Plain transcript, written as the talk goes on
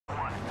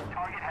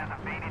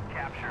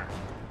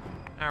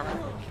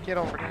Alright, get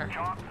over there.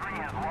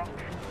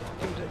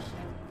 Do this.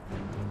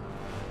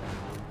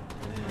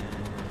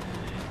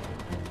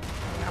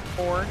 Got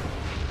 4.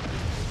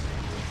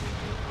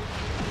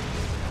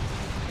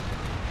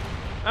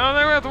 I don't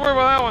think we have to worry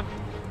about that one.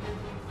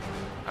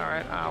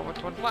 Alright,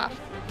 which one's left?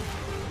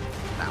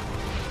 That one.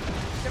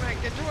 Can I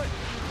get to it?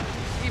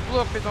 He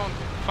blew up his own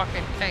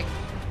fucking tank.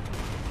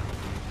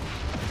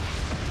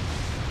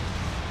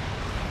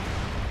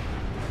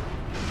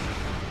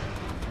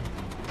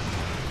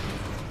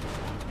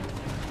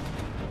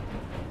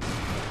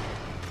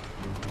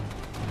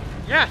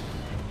 Yes!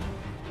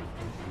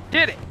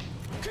 Did it!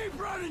 Keep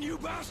running, you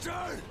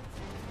bastard!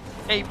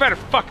 Hey, you better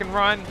fucking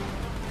run.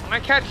 When I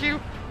catch you,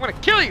 I'm gonna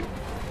kill you.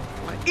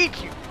 I'm gonna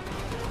eat you.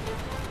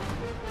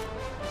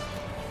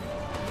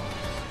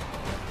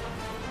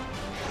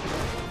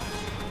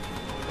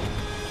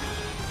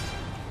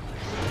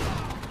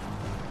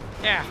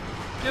 Yeah.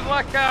 Good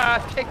luck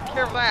taking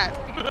care of that.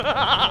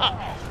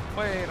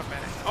 Wait a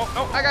minute.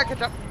 Oh, I gotta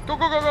catch up. Go,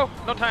 go, go, go.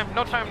 No time,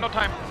 no time, no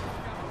time.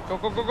 Go,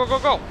 go, go, go, go,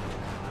 go.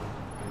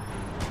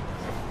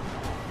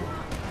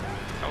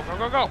 Go, go,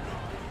 go, go.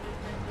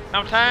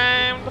 No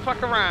time to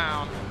fuck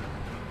around.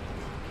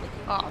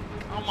 Oh,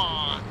 come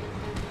on. I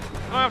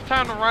don't have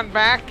time to run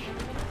back.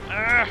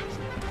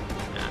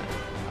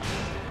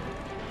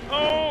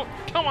 Oh,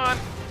 come on.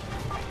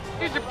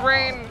 Use your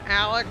brain,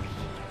 Alex.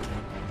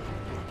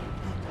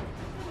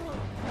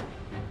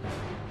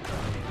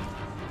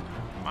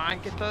 Come on,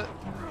 get the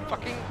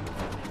fucking...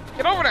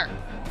 Get over there.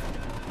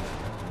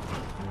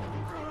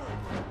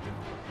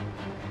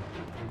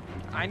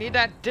 I need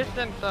that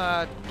distance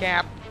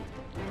gap.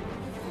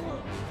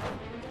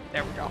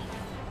 There we go.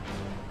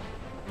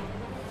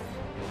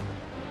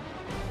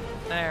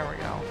 There we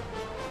go.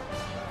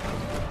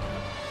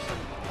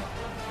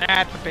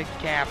 That's a big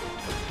gap.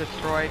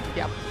 Destroyed.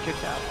 Yep, good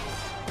job.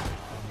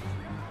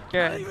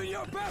 Good. Not even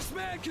your best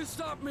man can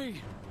stop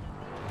me.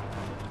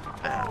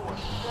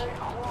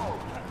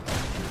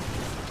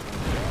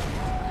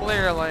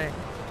 Clearly.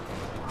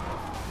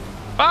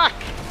 Fuck!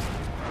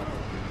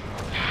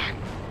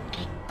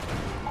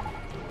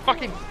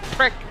 Fucking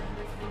prick.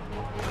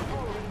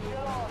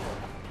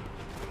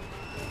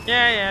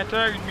 Yeah,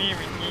 target me.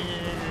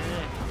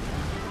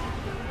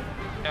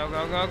 Go,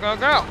 go, go, go,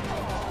 go.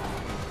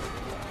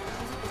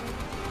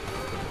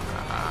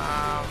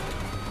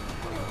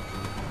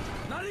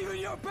 Not even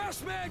your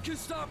best man can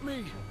stop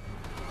me.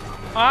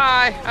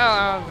 Hi. Oh,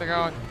 how's it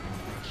going?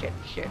 Shit.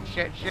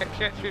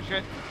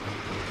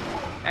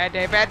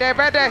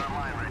 Bad day.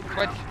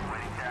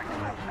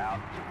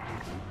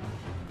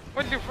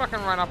 What'd you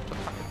fucking run up the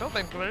fucking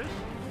building, please?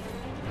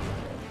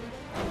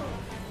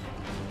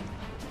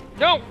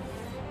 No!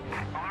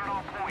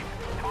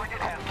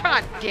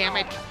 God damn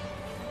it!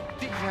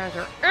 These guys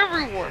are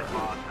everywhere!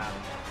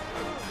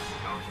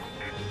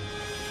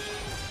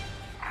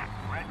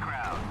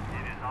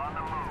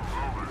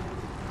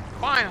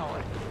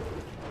 Finally!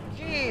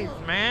 Jeez,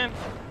 man!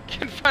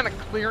 Can't find a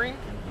clearing?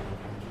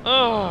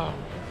 Oh!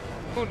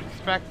 Who'd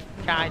expect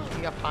guys to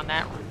be up on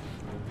that roof?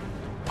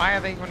 Why are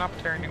they even up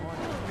there anymore?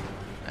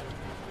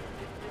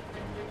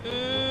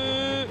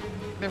 There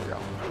we go.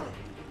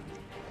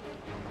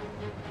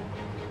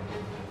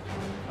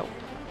 Oh.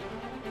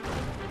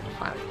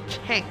 Find a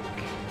tank.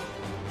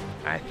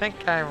 I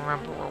think I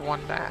remember where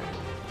one's at.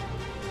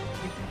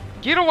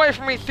 Get away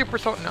from me, super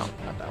so. No,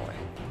 not that way.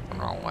 The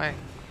wrong way.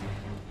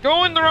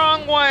 Going the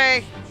wrong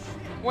way.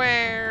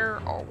 Where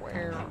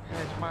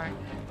has my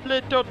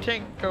little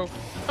tank go?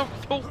 I'm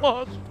so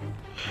lost.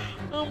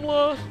 I'm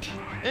lost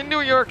in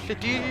New York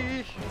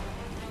City.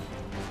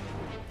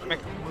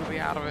 Make a movie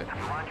out of it.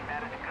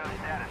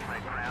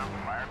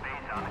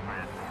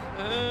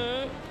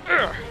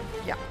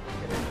 Yeah.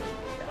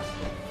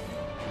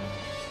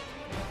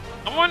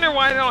 I wonder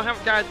why they don't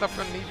have guys up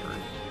on these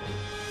roofs.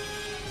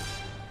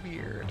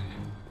 Weird.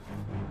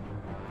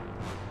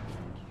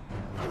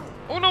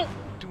 Oh no!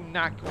 Do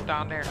not go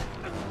down there.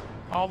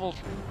 All those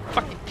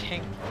fucking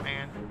tanks,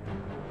 man.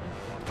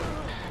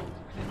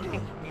 Tank, we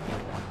need one.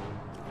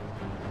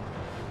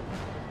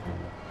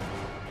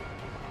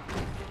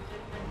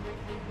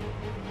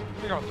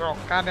 You're gonna throw a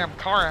goddamn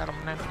car at them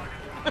then.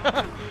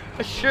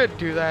 I should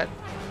do that.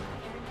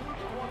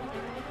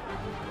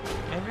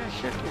 Maybe I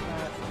should do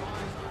that.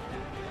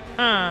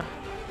 Huh.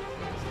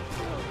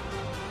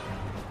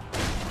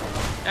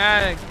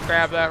 I didn't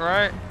grab that,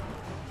 right?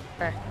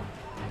 Okay.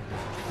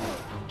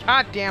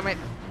 God damn it.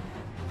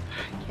 I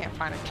can't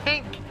find a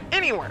tank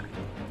anywhere.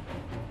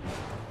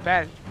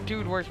 Bad.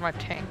 Dude, where's my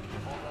tank?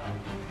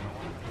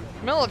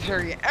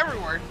 Military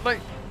everywhere.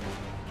 Like,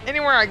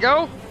 anywhere I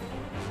go,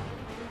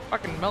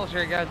 fucking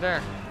military guys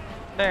there.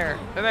 There.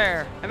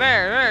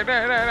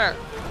 Well,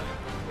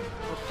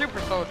 super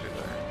soldiers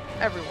there.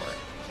 Everywhere.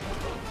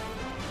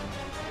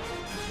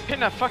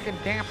 Putting a fucking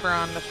damper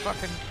on this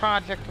fucking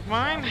project of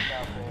mine.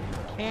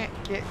 Can't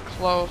get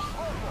close.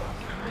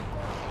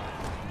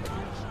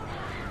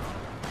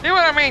 See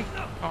what I mean?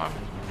 Oh,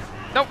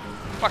 nope.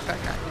 Fuck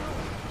that guy.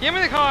 Give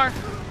me the car.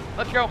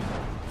 Let's go.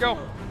 Go.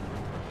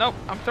 Nope.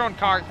 I'm throwing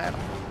cars at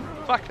him.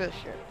 Fuck this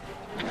shit.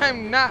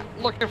 I'm not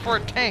looking for a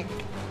tank.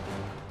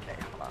 Okay,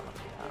 hold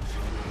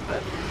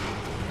on.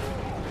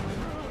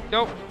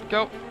 Go,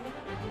 go.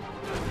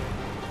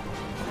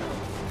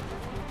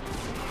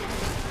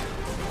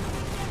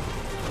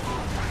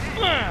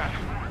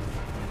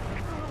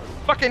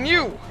 Fucking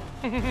you!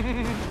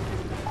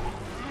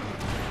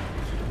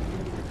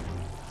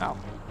 Ow.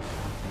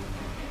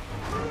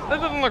 That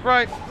doesn't look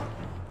right.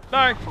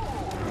 Die.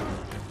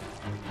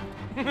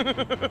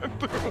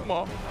 Took him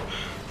off.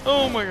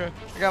 Oh my god.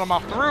 I got him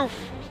off the roof,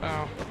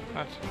 so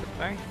that's a good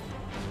thing.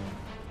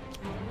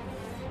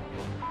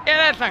 Yeah,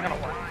 that's not gonna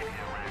work.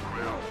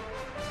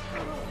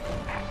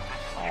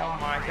 Oh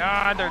my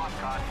god, there's...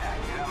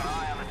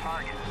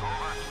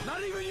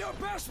 Not even your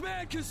best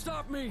man can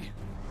stop me!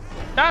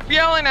 Stop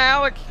yelling,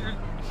 Alex! You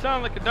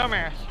sound like a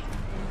dumbass.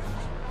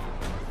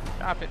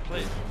 Stop it,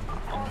 please.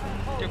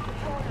 Stupid.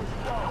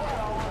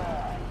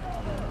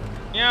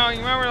 You know, you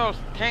remember those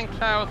tanks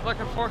I was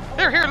looking for?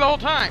 They're here the whole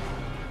time!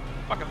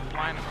 Fucking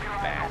flying them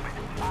bad.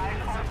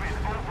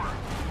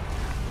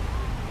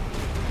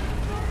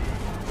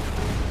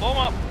 Blow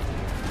them up!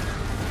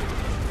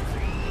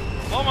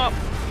 Blow them up!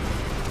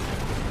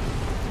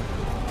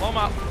 Blow them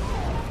up!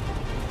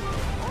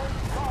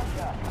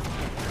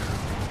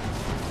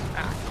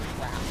 Ah,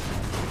 crap.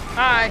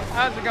 Hi,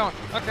 how's it going?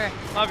 Okay,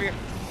 love you.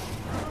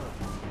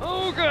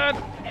 Oh, good!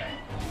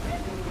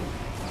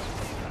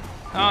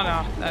 Oh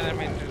no, I didn't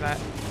mean to do that.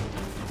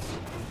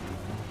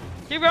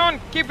 Keep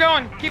going, keep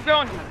going, keep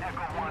going!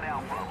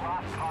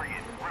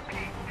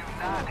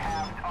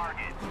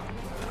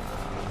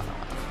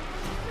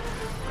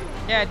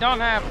 Yeah, don't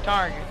have a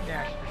target.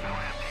 Yeah,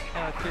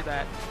 let's do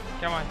that.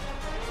 Come on.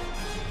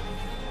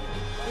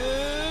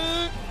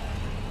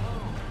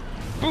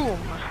 Boom!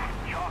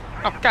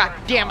 Oh god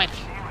damn it!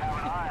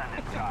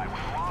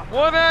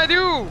 What did I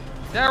do?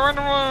 Did I run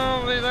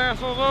one of these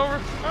assholes over?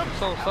 I'm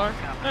so sorry.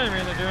 I didn't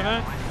mean to do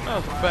that. That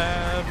was a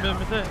bad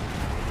mistake.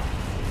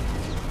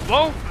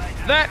 Blow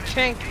that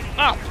tank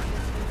up!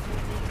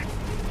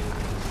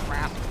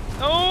 Crap.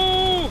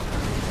 Oh!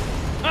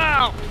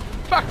 Ow!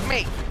 Fuck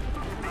me!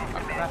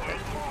 Okay, that's it.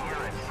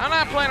 I'm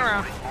not playing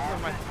around.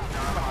 Where's my...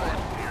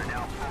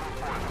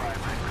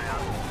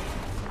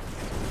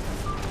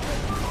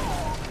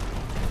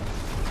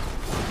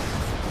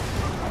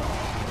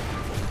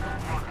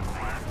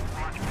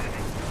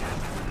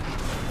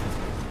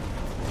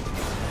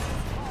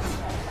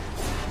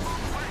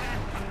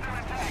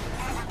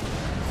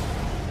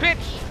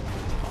 Bitch!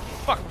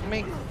 Fuck with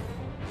me.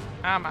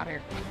 I'm out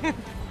here.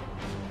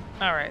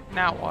 Alright,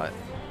 now what?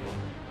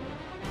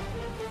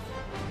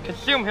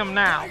 Consume him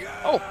now.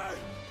 Oh!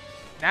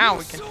 Now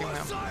we consume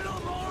him.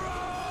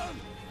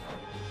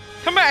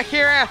 Come back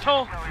here,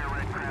 asshole!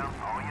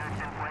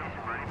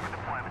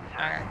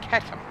 I gotta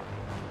catch him.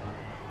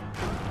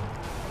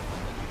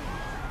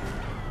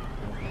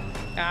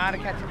 Gotta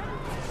catch him.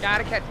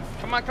 Gotta catch him.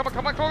 Come on, come on,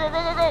 come on, go, go,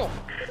 go, go, go!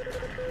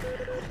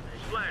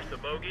 Splash the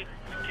bogey.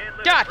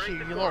 Got you,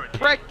 you little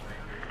prick!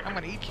 I'm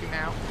gonna eat you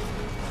now.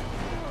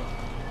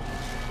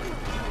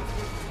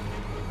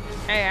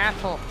 Hey,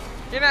 asshole.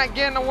 You're not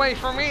getting away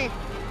from me.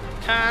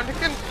 Time to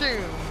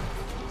consume.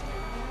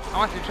 I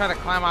want you to try to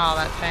climb out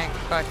of that tank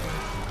so I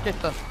can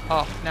get the...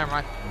 Oh, never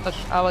mind.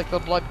 I like the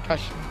blood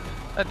cushion.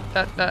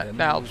 That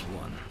helps.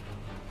 One.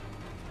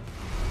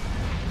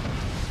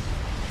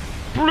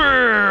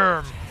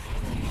 Blam!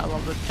 I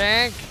love the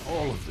tank.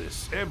 All of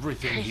this,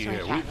 everything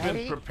here, we've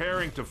been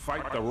preparing to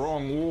fight the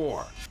wrong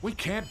war. We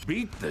can't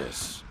beat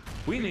this.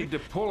 We need to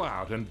pull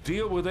out and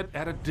deal with it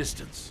at a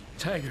distance.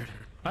 Taggart,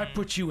 I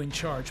put you in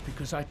charge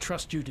because I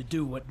trust you to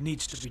do what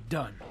needs to be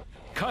done.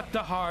 Cut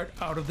the heart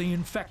out of the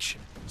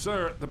infection.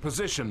 Sir, the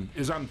position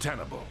is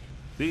untenable.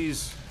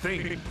 These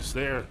things,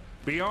 they're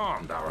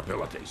beyond our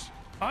abilities.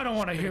 I don't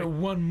want to hear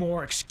one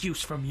more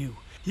excuse from you.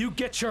 You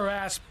get your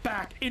ass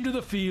back into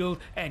the field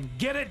and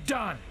get it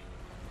done.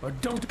 Or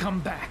don't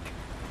come back.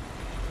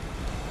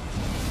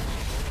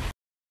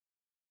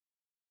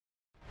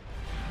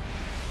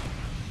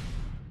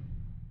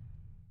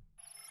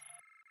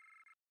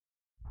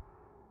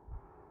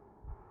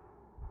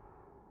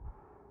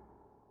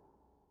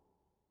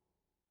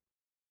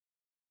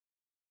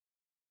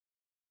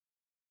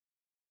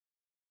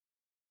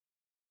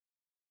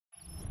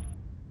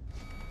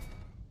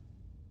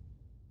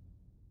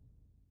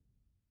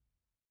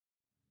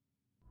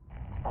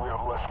 We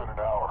have less than an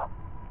hour.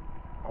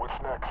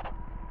 What's next?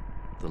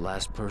 The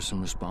last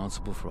person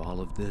responsible for all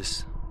of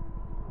this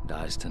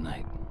dies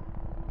tonight.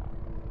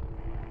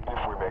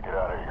 If we make it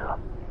out of here,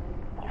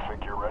 you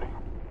think you're ready?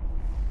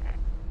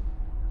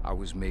 I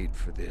was made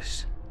for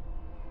this.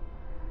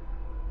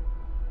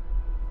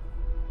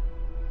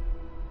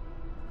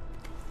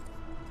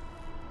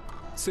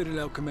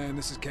 Citadel Command,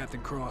 this is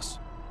Captain Cross.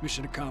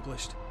 Mission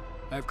accomplished.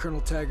 I have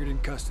Colonel Taggart in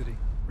custody,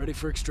 ready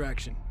for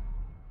extraction.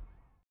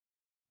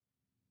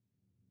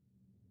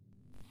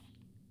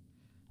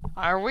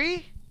 Are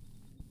we?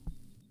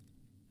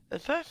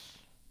 Is this?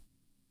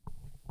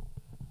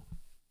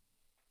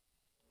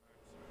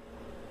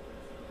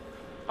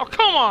 Oh,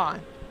 come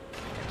on!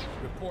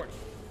 Report.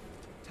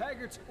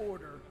 Taggart's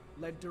order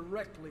led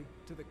directly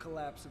to the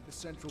collapse of the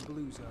Central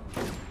Blue Zone.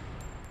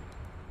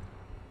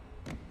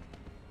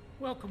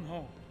 Welcome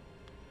home.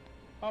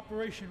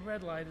 Operation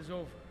Red Light is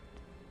over.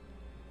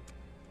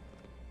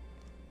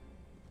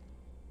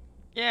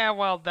 Yeah,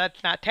 well,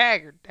 that's not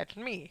Taggart. That's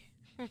me.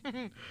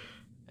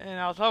 And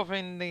I was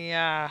hoping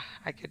I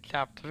could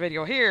stop the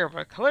video here,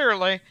 but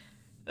clearly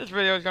this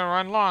video is gonna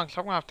run long, so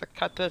I'm gonna have to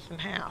cut this in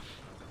half.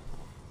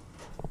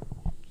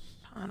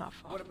 Son of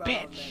a What about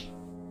bitch.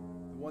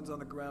 the ones on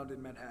the ground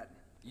in Manhattan?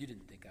 You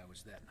didn't think I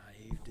was that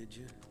naive, did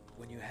you?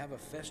 When you have a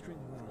festering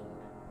wound,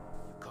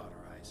 you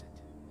cauterize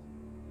it.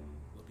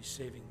 We'll be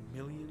saving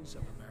millions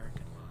of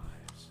American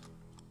lives.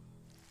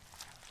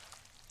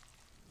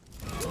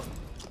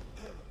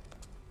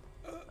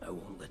 I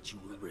won't let you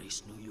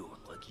erase New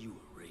York like you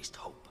erased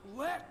hope.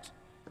 Let?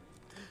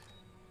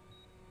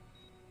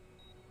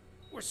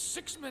 We're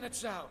 6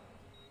 minutes out,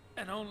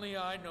 and only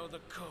I know the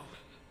code.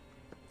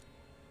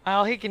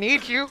 Well, he can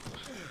eat you,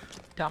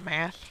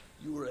 dumbass.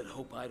 You were at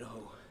Hope,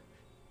 Idaho.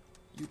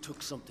 You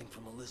took something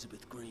from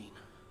Elizabeth Green.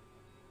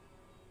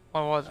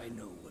 What was it? I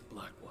know what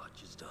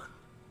Blackwatch has done.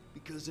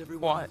 Because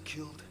everyone What? I've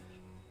killed,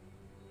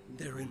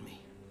 they're in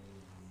me.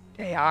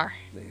 They are.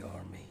 They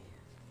are me.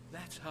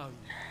 That's how you...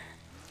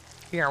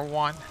 We are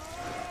one.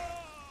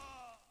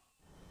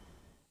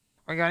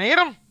 We gonna eat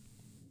him?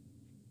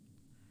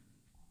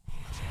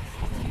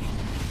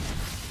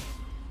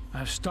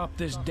 I've stopped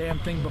this damn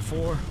thing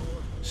before.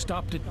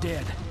 Stopped it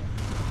dead.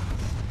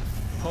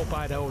 Hope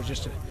Idaho was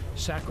just a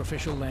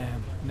sacrificial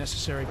lamb.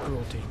 Necessary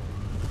cruelty.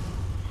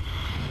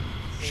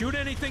 Shoot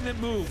anything that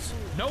moves.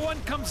 No one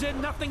comes in,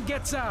 nothing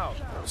gets out.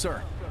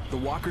 Sir, the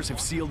walkers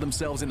have sealed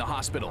themselves in the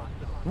hospital.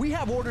 We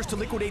have orders to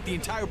liquidate the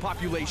entire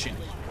population.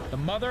 The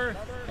mother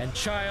and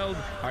child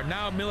are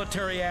now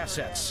military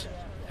assets.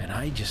 And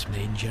I just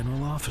made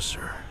general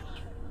officer.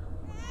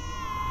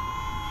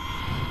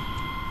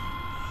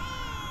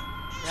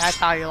 That's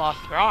how you lost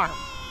your arm.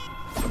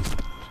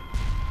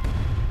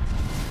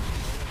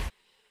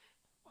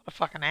 What a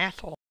fucking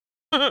asshole.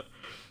 You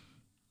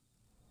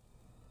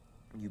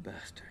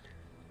bastard.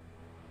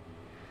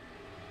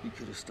 You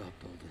could have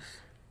stopped all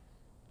this.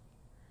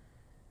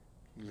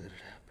 You let it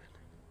happen.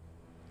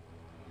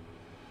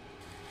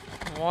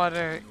 What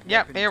a...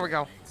 Yep, here we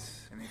go.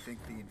 And they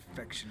think the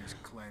infection is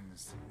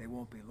cleansed. They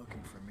won't be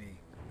looking for me.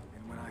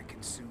 And when I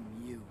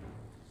consume you,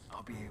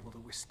 I'll be able to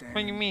withstand...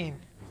 What do you mean?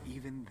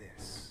 Even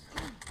this.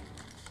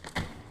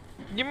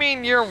 You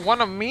mean you're one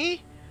of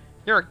me?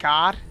 You're a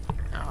god?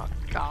 Oh,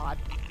 god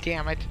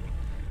damn it.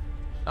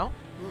 No?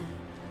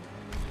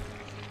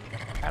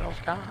 Battle's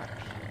god.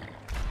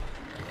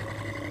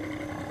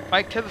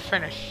 Fight to the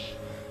finish.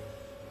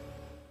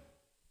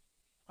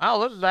 Well,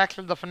 this is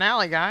actually the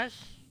finale, guys.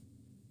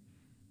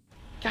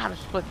 Gotta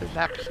split this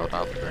episode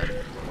up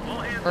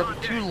or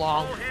too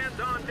long.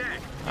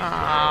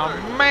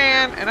 Aw,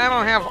 man, and I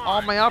don't have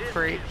all my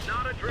upgrades.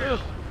 Ugh.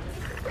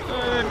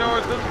 I didn't know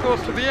it this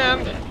close to the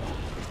end.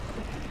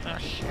 Oh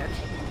shit.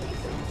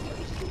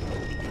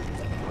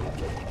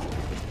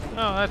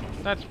 Oh,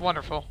 that's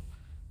wonderful.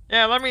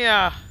 Yeah, let me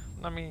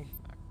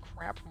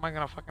crap, what am I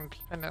gonna fucking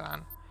spend it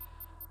on?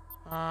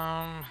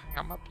 I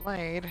got my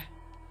blade.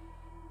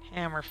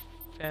 Hammer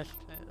fist.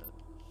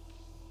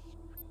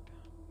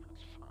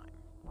 That's fine.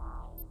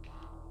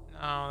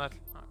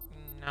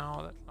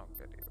 No, that's not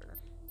good either.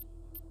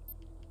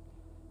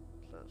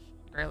 This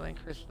greatly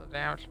increases the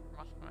damage.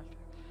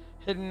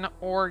 Hidden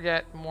or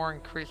get more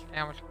increased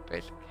damage with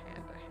basic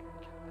hand-to-hand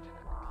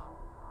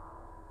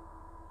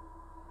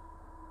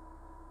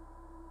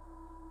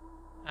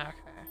attacks.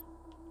 Okay.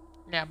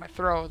 Yeah, my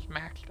throw is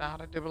maxed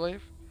out, I do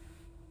believe.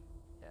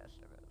 Yes,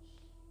 it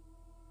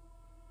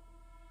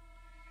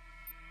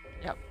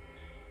is. Yep.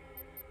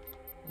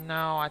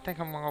 No, I think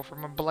I'm gonna go for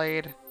my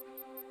blade.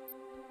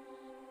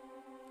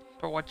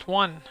 But which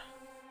one?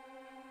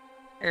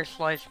 Air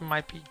slice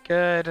might be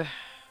good.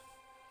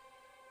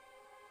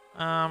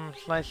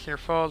 Slice your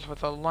foes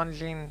with a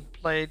lunging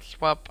blade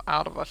swept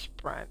out of a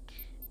sprint.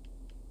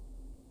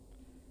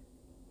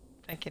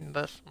 Thinking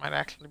this might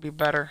actually be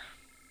better.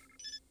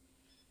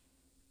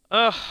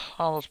 Ugh,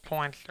 all those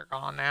points are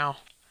gone now.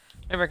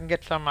 Maybe I can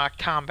get some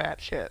combat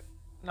shit.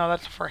 No,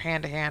 that's for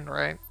hand-to-hand,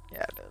 right?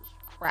 Yeah, it is.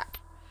 Crap.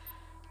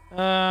 Get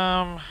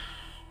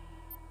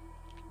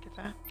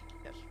that?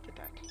 Yes, get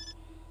that.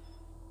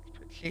 It's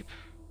pretty cheap.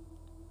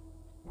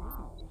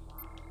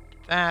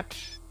 Get that.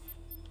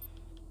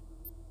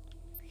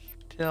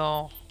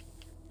 Still.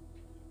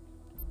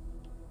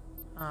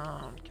 Can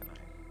I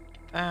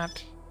get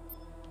that?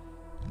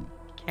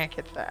 Can't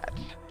get that.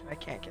 And I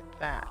can't get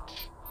that.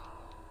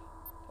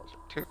 Those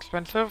are too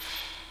expensive.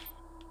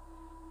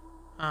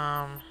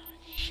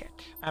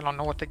 Shit. I don't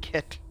know what to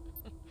get.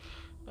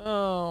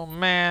 Oh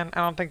man,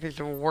 I don't think these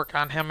will work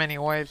on him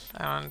anyways.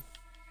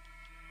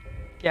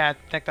 Yeah, I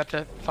think that's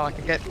it. That's all I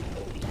can get.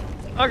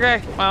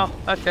 Okay, well,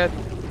 that's good.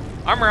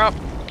 Armor up,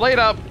 blade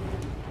up.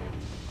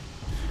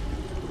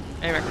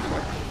 Maybe I can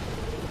switch.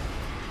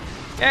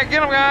 Yeah,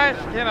 get him, guys!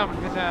 Get him!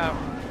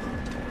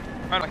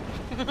 Right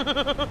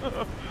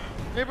away.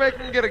 Maybe I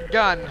can get a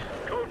gun.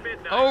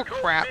 Oh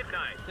crap.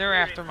 They're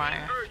after my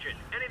ass.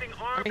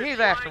 I mean, he's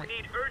after me.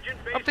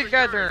 I hope these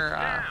guys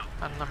are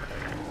unlimited.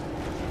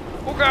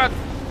 Oh god!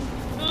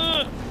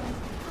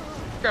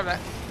 Grab that.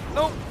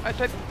 Nope, I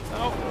said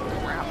no.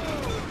 Crap.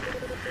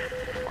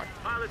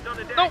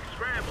 Nope.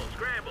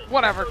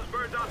 Whatever.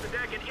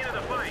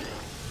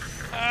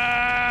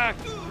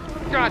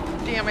 God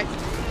damn it.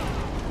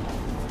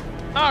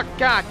 Oh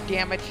god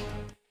damn it.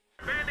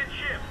 Abandoned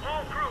ship.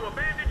 All crew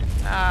abandoned.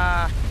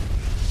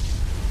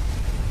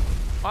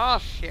 Oh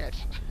shit.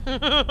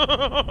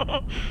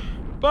 Bye,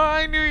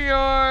 New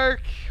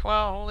York.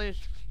 Well, at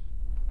least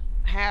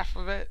half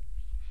of it.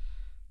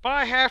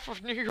 Bye, half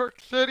of New York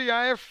City.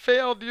 I have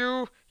failed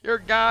you. Your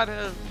god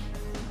has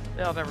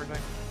failed everything.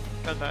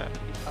 Because he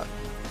sucks.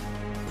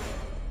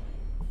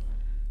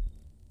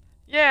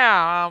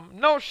 Yeah,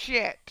 no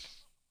shit.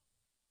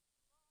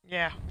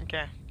 Yeah,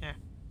 okay, yeah.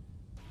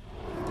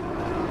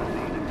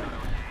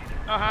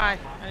 Oh, hi.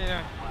 How you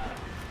doing?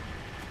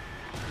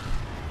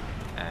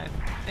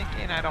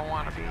 Thinking I don't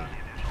want to be that.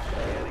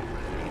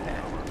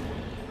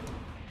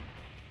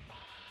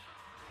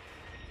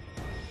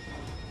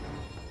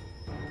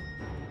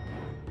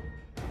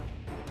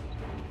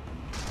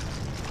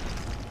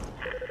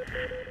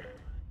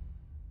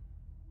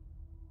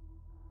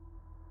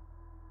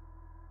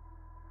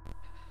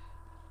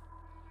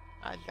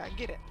 I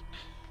get it.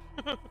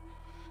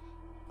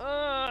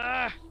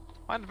 Why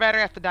does the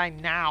battery have to die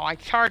now? I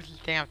charged this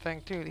damn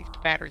thing too. These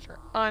batteries are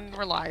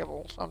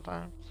unreliable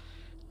sometimes.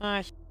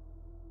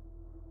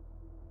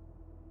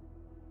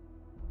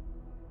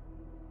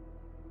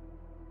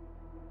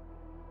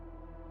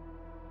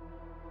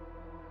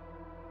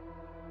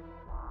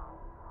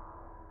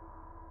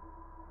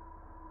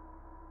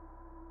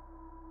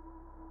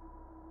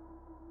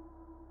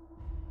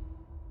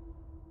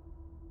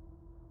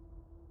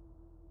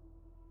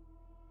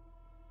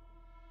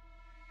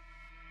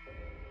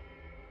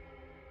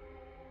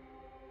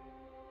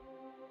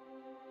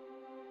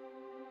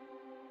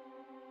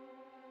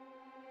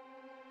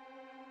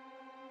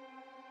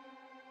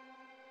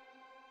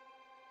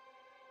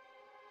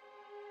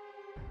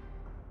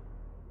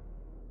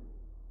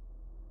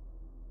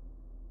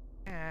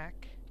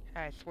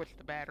 I switched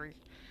the batteries.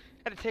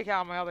 Had to take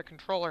out my other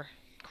controller.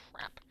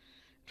 Crap.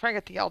 Try and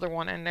get the other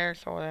one in there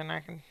so then I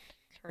can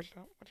charge it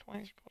up. Which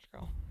way is it supposed to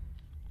go?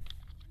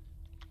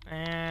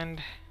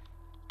 And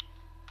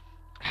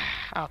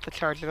I'll have to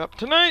charge it up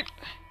tonight.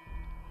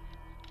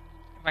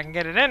 If I can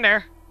get it in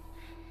there.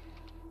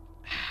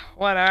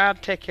 What? I'll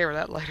take care of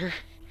that later.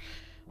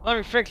 Let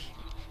me finish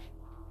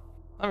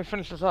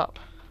this up.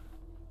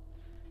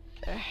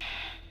 Okay.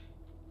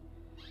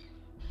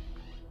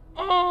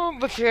 Oh,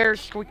 the chair,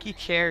 squeaky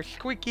chair,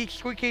 squeaky,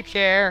 squeaky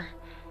chair.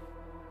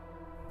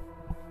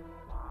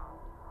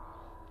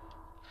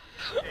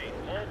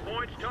 All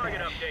points,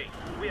 target update.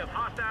 We have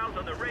hostiles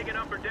on the Reagan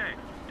upper deck.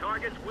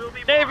 Targets will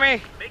be Save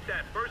marked. me! Make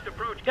that first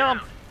approach Kill him!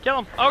 count. Kill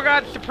him! Oh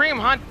god, Supreme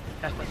Hunt!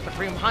 That's the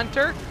Supreme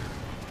Hunter?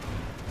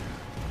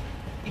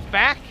 He's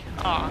back?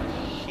 Oh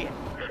shit.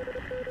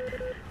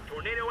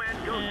 Tornado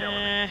and ghost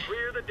element.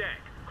 Clear the deck.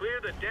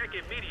 Clear the deck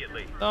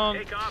immediately. Don't.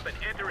 Take off and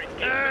enter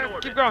engagement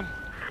orbit. Keep going.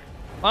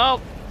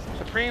 Well,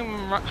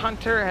 Supreme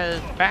Hunter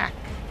has back.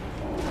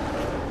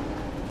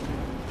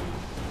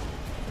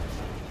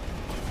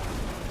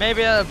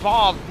 Maybe it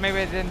evolved. Maybe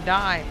it didn't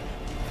die.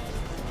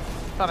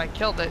 Thought I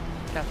killed it.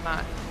 Guess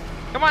not.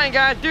 Come on,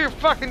 guys, do your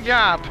fucking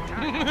job.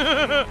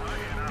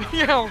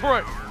 Yeah,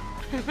 right.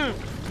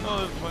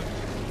 Oh, that's funny.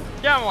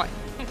 Yeah, what?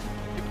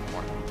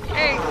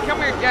 Hey, come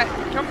here, guys.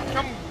 Come.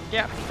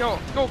 Yeah, go.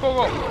 Shoot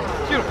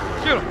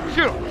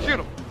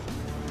him.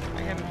 I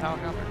get the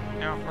helicopter.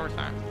 No, of course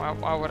not.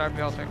 Why would I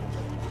be able to?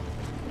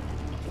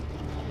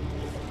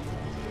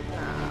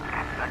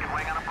 Second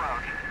wing on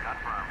approach.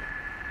 Confirmed.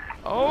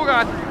 Oh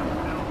god.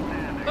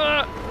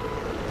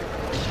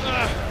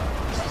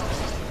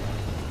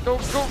 Go.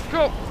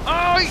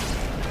 Oh, he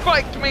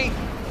spiked me.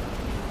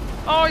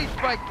 Do I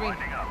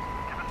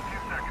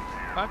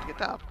have to get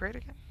the upgrade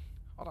again?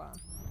 Hold on.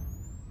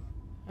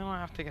 I don't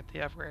have to get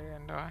the upgrade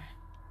again, do I?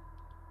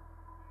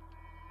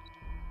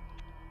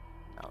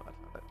 No,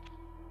 that's not it.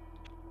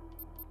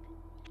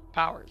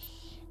 Powers.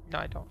 No,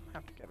 I don't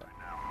have to get it.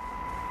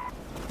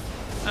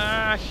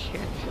 Ah,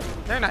 shit.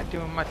 They're not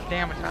doing much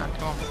damage onto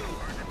them.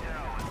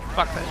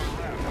 Fuck this.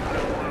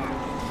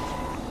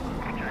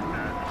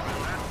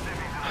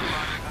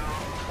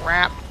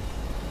 Crap.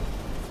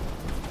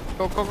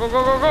 Go. I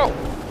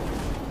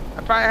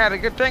probably had a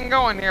good thing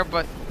going here,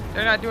 but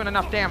they're not doing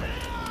enough damage.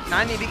 Now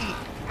I need to eat.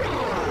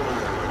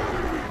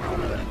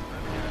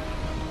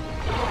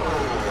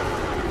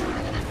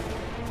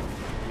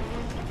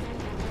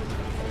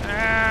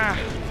 Ah,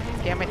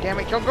 damn it.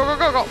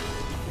 Go.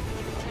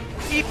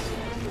 Eat.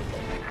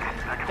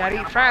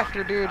 Gotta eat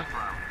faster, dude.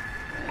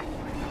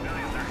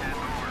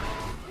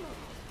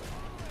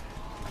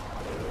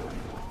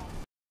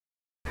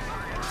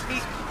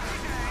 Eat.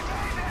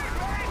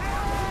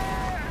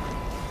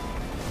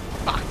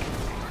 Fuck.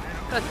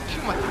 That's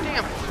too much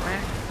damage,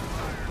 man.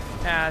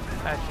 Yeah,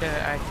 I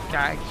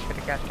should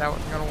have guessed that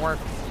wasn't gonna work.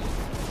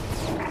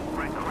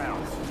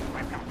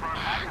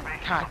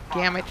 God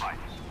damn it.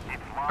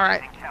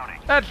 Alright.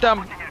 That's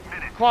dumb.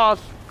 Claws.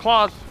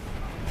 Claws.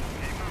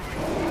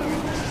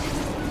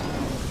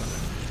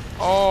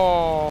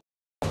 Oh.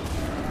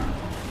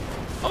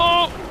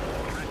 Oh!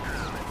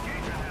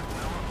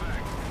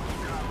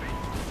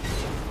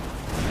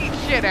 Eat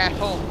shit,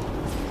 asshole.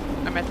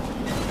 I meant.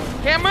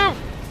 Can't move!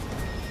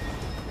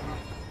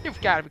 You've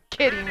got to be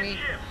kidding me.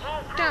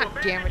 God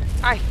damn it.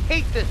 I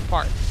hate this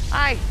part.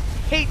 I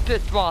hate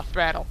this boss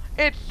battle.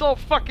 It's so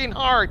fucking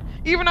hard.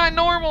 Even on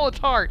normal, it's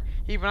hard.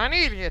 Even on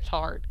easy, it's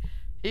hard.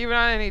 Even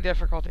on any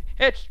difficulty,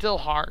 it's still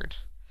hard.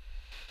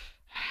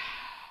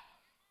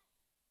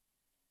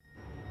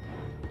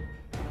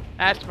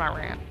 That's my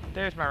rant.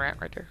 There's my rant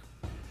right there.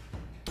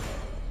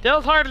 Still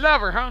as hard as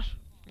ever, huh?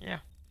 Yeah.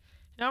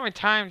 You know how many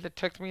times it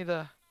took me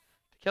to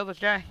kill this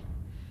guy?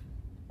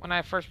 When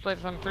I first played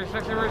this on the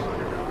 360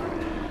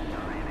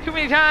 version? Too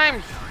many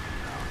times!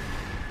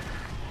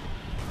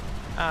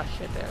 Ah,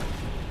 shit, there.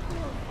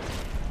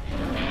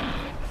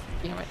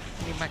 Damn it.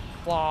 I need my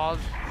claws.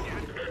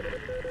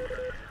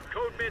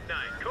 Code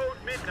Midnight. Code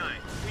Midnight.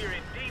 We are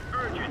in deep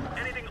urgent.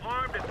 Anything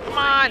armed and come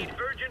on!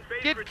 urgent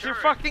phase Get return. your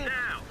fucking...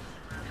 Now.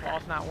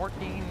 Claw's not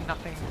working.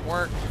 Nothing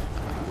works.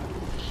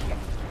 Shit.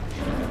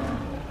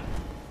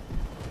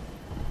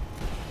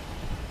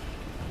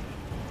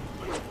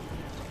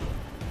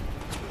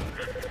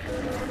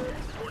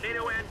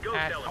 Tornado and ghost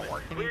That's not element.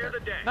 working Clear either.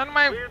 the deck. None of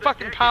my Clear the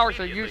fucking deck powers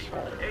are immediately.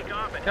 useful. Take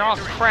off and They're all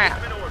enter crap.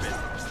 engagement orbit.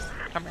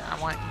 Come here,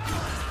 I want...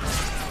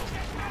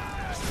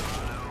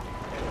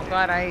 I'm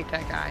glad I ate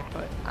that guy,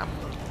 but I'm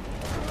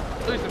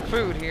losing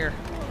food here.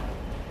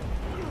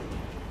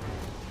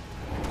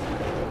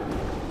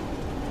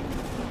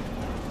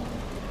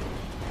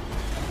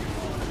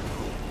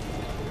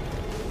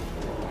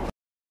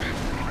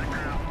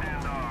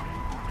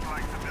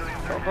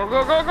 Go,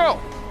 go, go, go!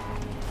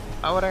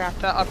 I would have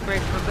got the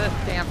upgrade for this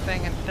damn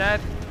thing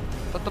instead.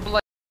 But the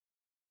blade.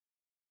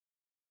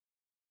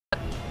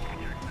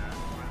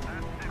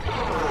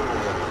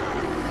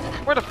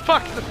 Where the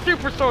fuck's the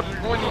super soldiers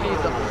when you need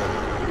them?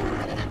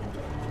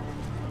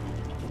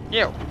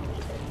 You.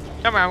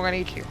 Come on, I'm gonna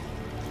eat you.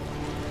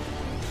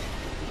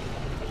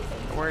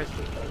 Where is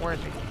he? Where is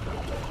he?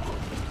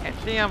 Can't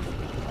see him.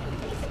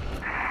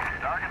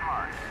 Target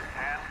marked.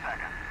 10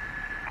 seconds.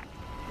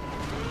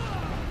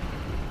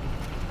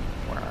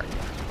 Where are you?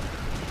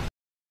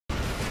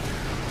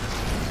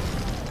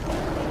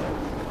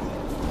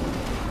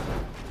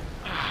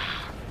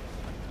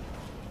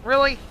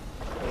 Really?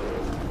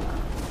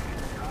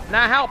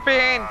 Not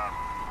helping!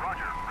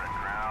 Roger, Red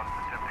Crown.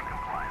 Attempting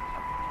compliance.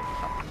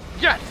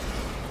 Yes!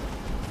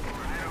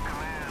 Tornado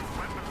command.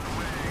 Weapons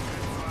away.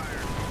 Good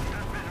fire.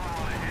 Just visual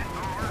on a hit.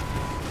 Over.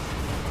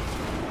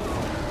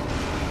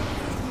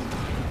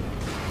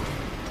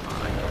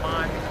 Come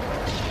on.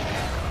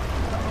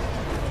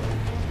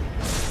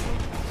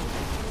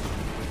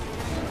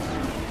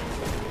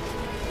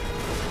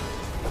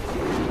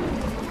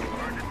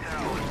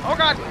 Oh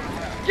god!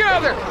 Get out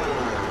of there!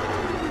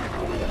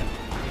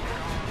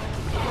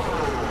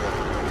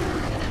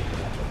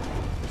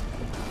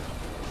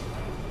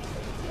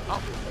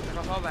 Oh, there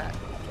goes all that.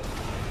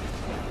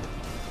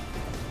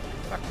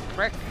 Fucking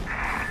prick.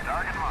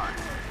 Target marked.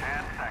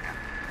 10 seconds.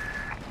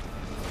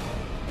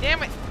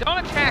 Damn it!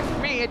 Don't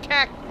attack me,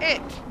 attack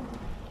it!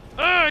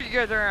 Ugh, you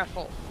guys are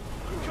assholes.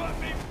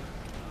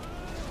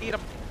 Eat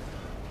them.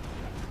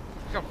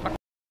 Go fuck.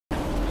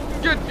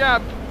 Good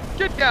job!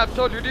 Good job,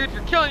 soldier dude.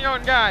 You're killing your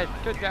own guys.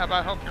 Good job.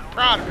 I hope you're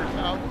proud of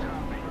yourself.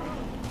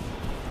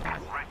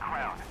 Red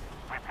Crown.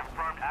 We've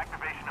confirmed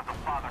activation of the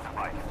father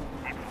device.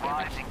 It's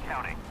live and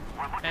counting.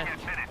 We're looking at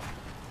minutes.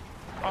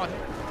 Oh,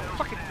 he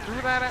fucking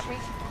threw that at me?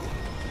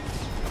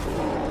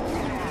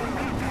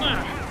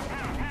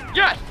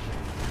 Yes!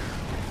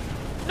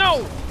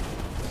 No!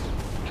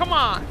 Come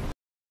on!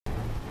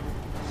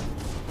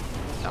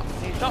 No,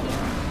 need something.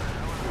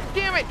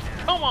 Damn it!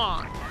 Come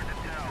on!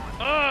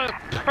 Ugh,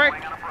 prick!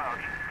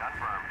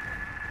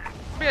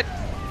 Be a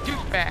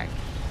douchebag.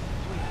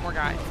 More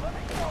guys.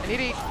 I need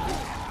to eat.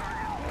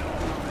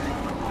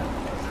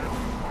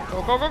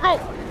 Go, go, go, go!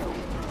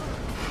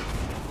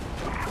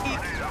 Eat.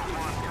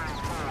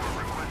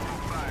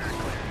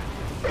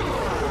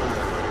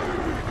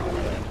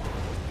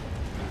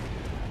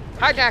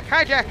 Hijack,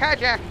 hijack,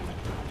 hijack!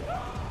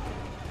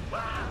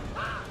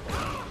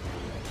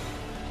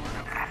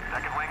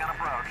 Second wing on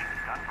approach.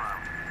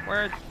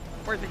 Confirmed.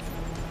 Where's he?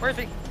 Where's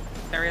he?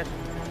 There he is.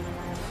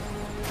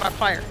 By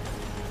fire.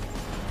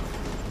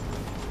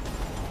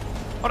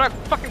 Why do I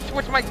fucking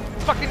switch my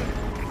fucking...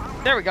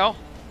 There we go.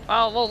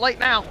 Well, a little late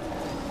now.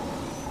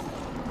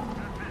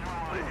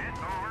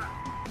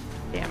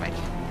 Damn it.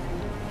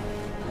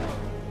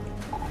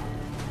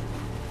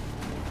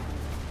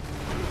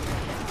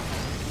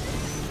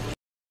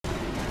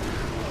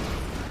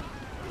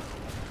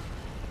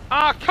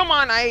 Ah, oh, come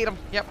on, I ate him.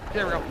 Yep,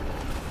 there we go.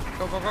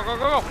 Go, go, go, go,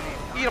 go, go.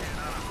 Eat him.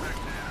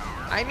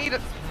 I need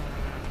it.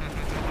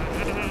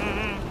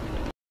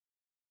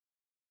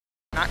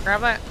 Not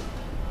grab that.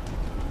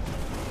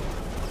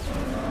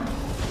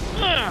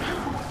 Ugh,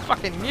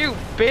 fucking you,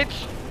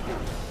 bitch.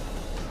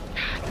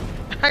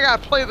 I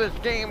gotta play this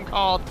game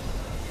called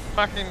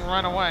fucking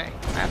Run Away.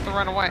 I have to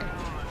run away.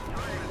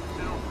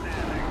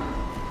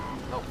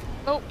 Nope,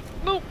 nope,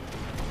 nope.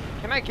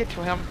 Can I get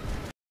to him?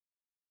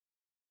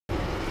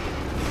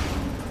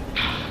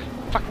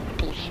 Fucking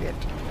bullshit.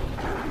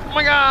 Oh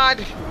my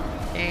god!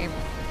 Game.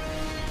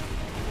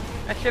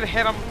 I should have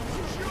hit him.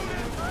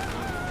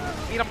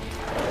 Eat him.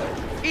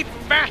 Eat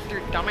faster,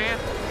 dumbass.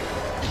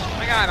 Oh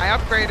my god, I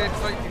upgraded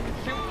so you can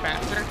consume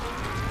faster.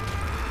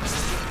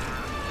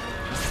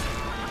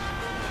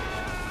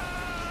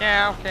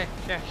 Yeah, okay.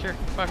 Yeah, sure.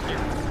 Fuck you.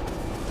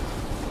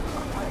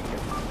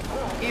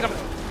 Eat him.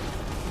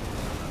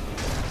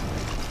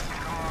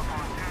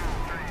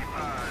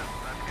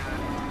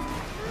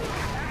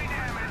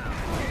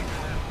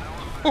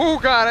 Oh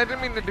god, I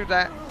didn't mean to do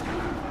that.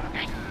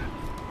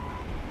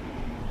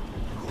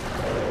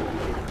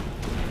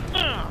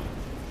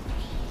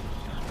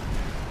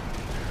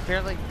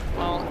 Barely.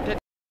 Well, it did.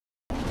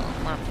 Oh,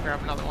 I'm gonna have to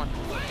grab another one.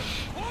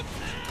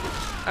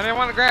 I didn't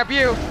want to grab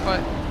you, but.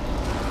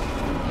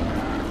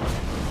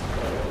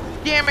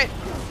 Damn it!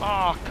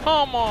 Oh,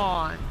 come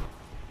on!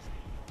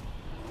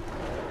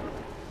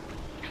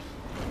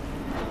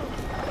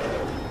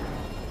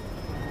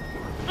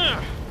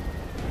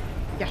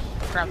 Yes,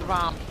 grab the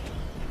bomb.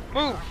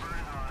 Move!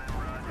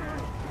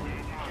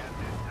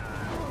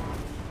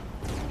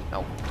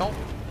 No, don't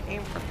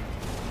aim for...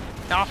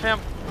 Get off him!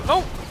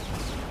 No!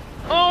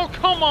 Oh,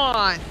 come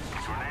on!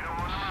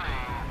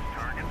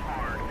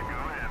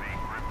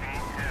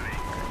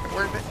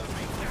 Where's it?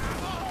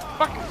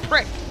 Fucking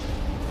prick!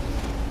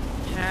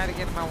 Had to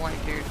get in my way,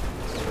 dude.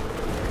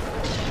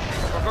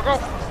 Go, go, go, go!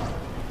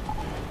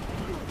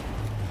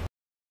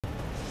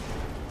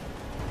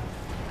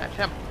 That's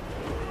him.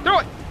 Do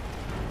it!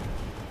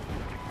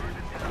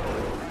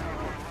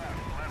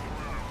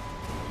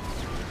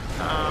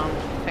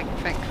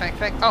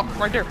 Think. Oh,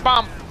 right there.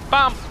 Bomb!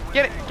 Bomb!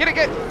 Get it! Get it!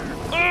 Get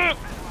it!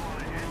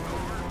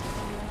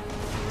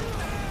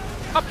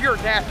 Up yours,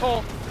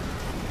 asshole!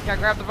 Gotta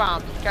grab the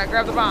bomb. Gotta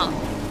grab the bomb.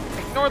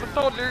 Ignore the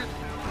soldiers.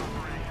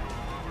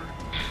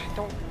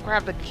 Don't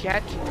grab the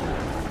jet.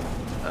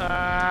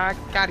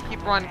 Gotta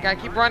keep running. Gotta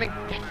keep running.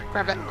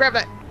 Grab that. Grab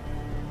that.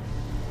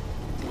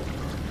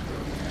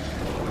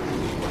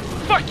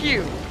 Fuck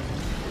you!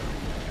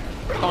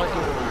 Oh,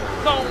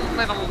 so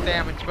minimal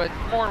damage, but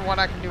more than what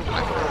I can do with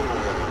my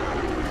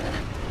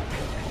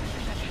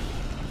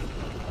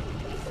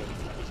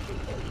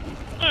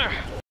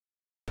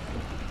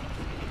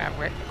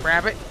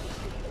grab it.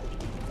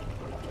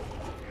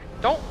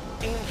 Don't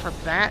aim for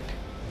that.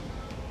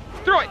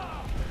 Throw it!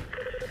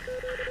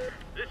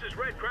 This is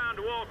Red Crown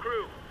to all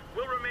crew.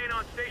 We'll remain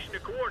on station to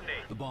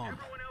coordinate. The bomb.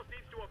 Everyone else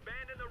needs to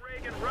abandon the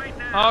Reagan right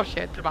now. Oh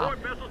shit, the bomb.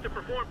 Support vessels to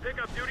perform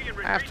pickup duty and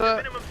retreat to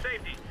minimum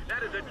safety.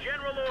 That is a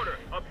general order.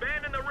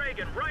 Abandon the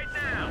Reagan right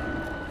now.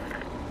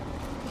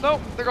 So,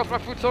 there goes my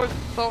food source,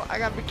 so I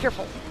gotta be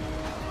careful.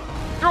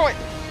 Throw it!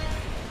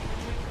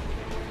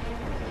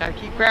 Gotta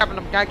keep grabbing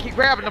them, gotta keep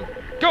grabbing them.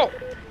 Go!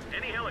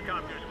 Any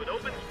helicopters with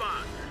open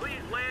spots,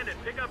 please land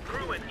and pick up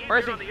crew and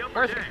Where's engine he? on the upper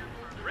Where's he? deck.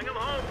 Bring them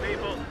home,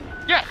 people.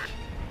 Yes!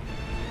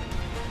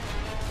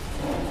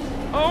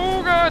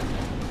 Oh god!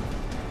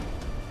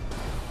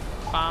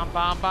 Bomb,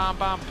 bomb, bomb,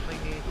 bomb,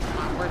 please. Come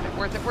on, where's it,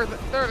 where's it, where's it?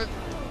 There it is.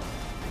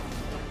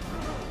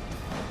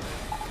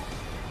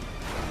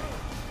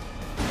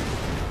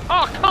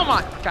 Oh, come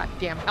on!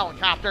 Goddamn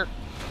helicopter!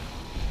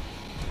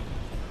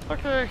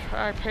 Okay,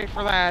 I paid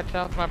for that.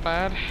 That was my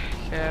bad.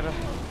 Shit.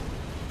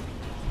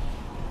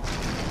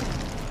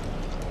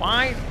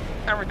 Why?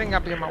 Everything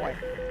gotta be in my way.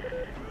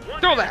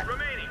 Throw that!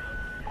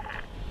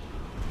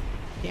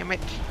 Damn it.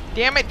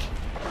 Damn it!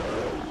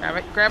 Grab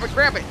it, grab it,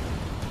 grab it!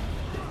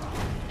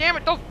 Damn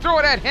it, don't throw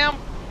it at him!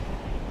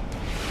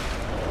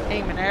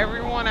 Aiming at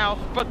everyone else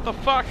but the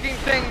fucking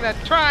thing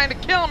that's trying to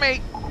kill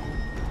me!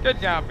 Good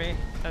job, B.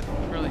 That's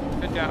really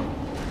good job.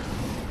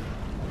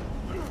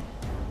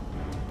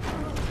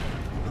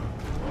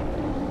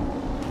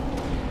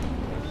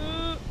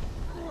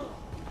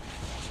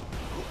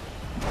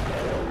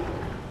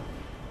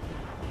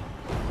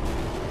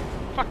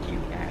 Fuck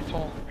you,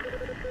 asshole.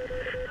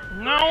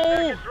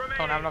 No!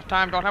 Don't have enough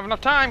time, don't have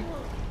enough time!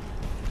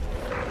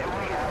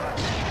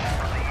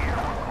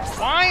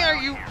 Why are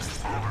you...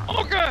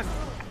 Oh god!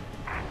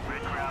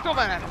 Throw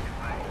that at him.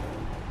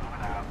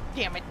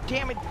 Damn it,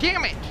 damn it,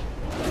 damn it!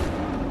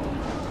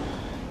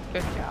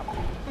 Good job.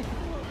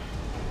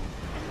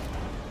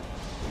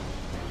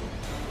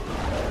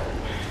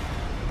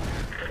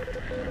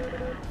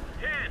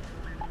 10,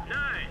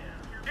 9,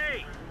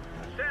 8,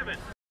 7,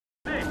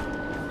 6,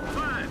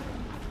 5,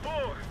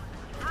 4,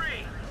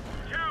 3,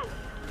 2,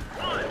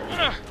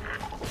 1.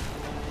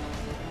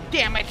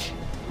 Damn it!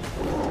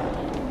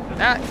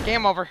 That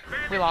game over.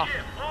 We lost.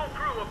 All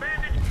crew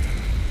abandon.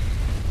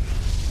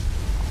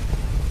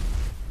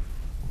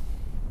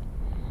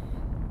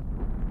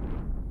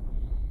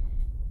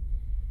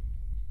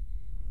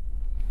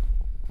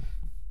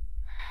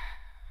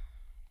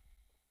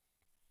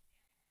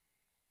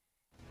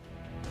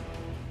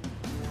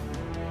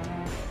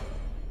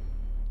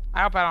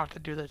 I hope I don't have to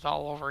do this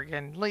all over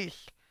again. At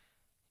least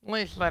At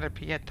least let it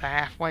be at the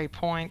halfway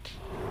point.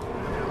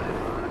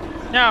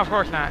 No, of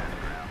course not.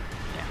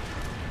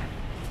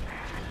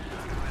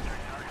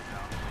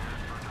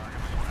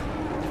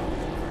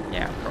 Yeah.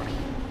 Yeah, of course.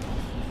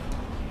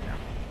 Yeah.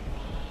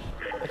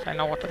 At least I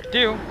know what to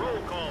do.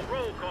 Roll call,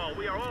 roll call.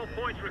 We are all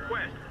points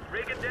request.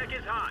 Reagan deck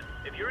is hot.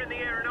 If you're in the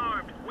air and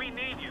armed, we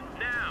need you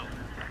now.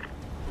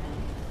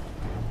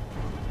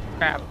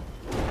 Crap.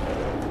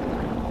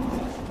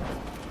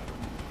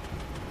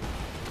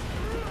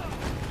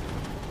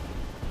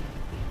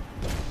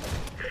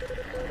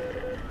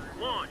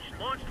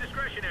 Launch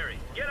discretionary.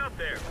 Get up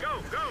there.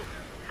 Go, go.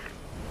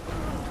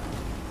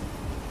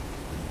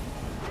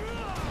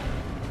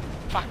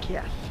 Fuck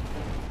yes.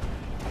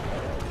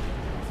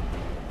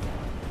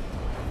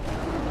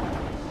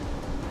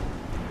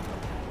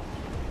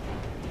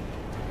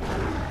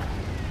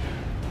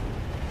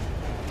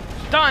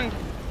 Stunned.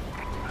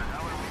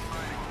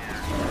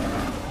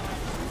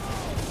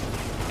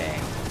 Okay.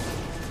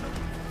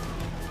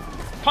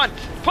 Punt!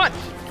 Punt!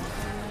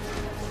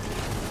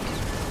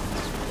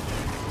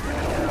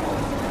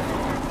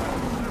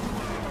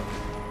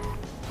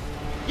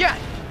 Yes!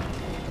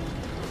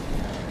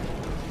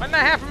 When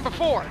that happened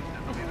before?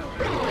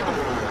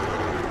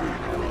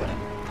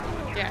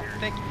 Yeah,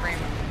 thank you,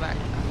 Raymond, for that.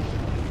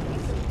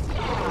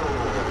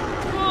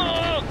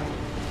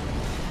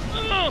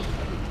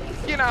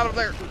 Get out of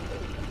there!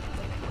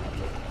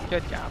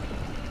 Good job.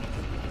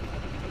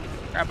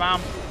 Grab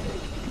bomb.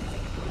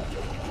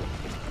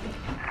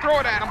 Throw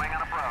it at him.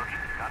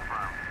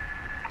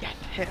 Yes,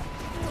 hit him.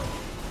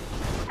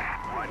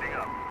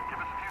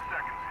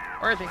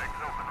 Where is he?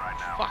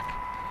 Fuck.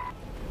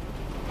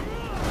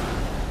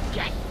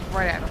 Yes,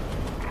 right at him.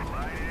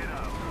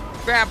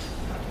 Grab.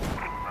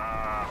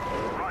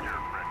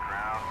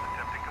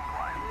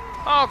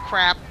 Oh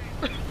crap.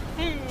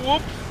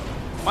 Whoops.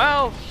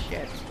 Well,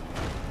 shit.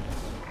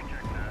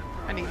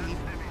 I need to eat.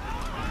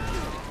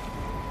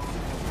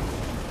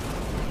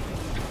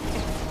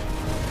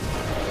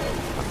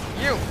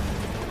 You.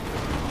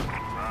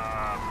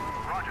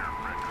 Roger,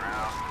 Red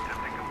Crown,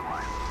 attempting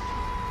compliance.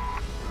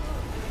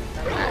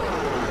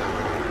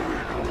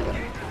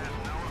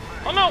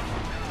 Oh no!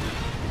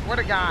 What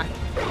a guy.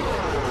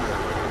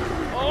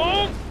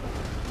 Oh!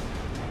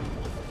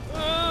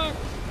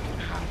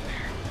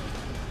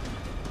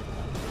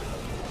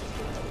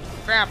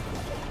 Grab.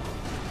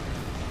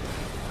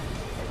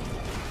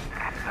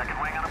 Second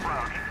wing on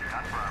approach.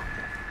 Confirmed.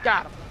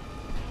 Got him.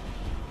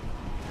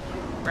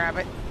 Grab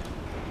it.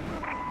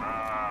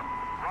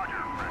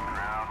 Roger, Red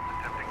Crown,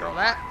 attempting Throw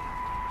that.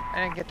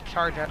 I didn't get to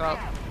charge that up.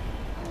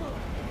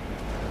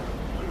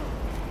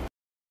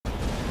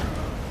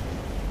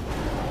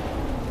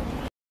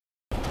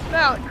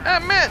 No, I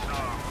missed!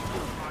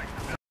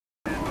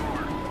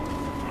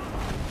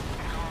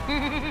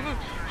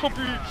 Hope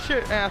you eat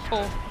shit,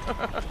 asshole.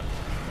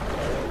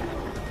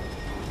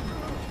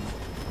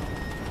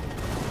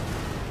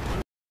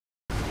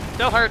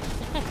 Still hurts.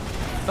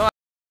 Still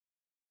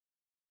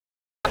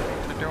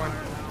what they're doing.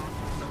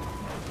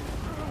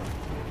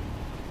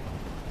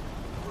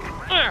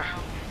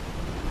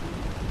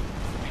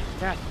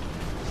 Yes.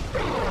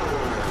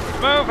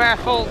 Move,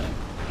 asshole.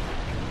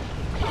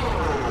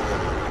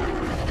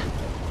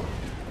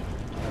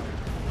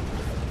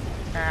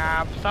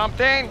 Grab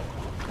something.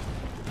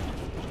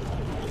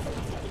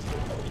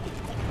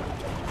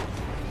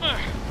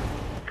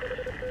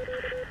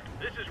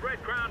 This is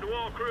Red Crown to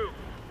all crew.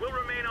 We'll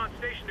remain on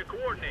station to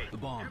coordinate. The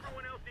bomb.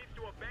 Everyone else needs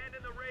to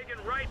abandon the Reagan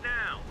right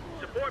now.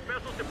 Support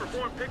vessels to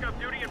perform pickup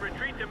duty and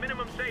retreat to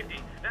minimum safety.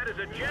 That is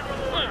a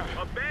general order.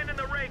 Abandon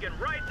the Reagan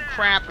right now.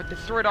 Crap, it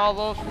destroyed all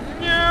those.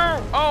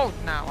 No! Oh,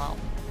 no, well.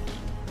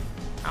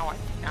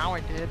 Now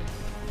I did.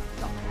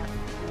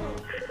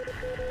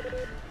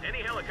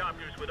 Any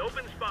helicopters with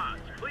open spots,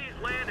 please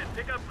land and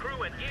pick up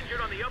crew and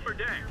injured on the upper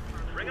deck.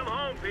 Bring them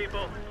home,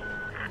 people.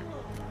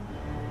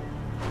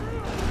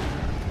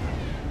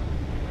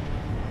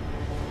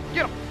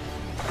 Get him!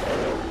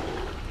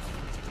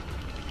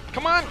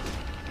 Come on!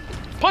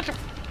 Punch him!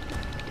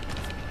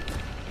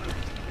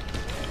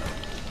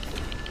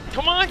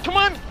 Come on, come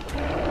on!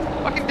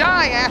 Fucking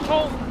die,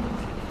 asshole!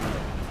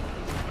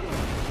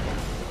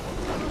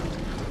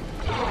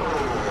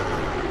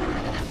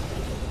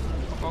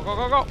 Go, go,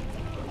 go, go!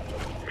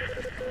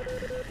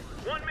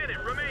 1 minute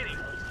remaining.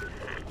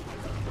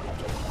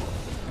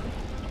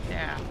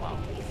 Yeah, well.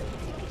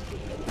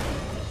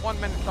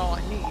 1 minute's all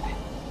I need.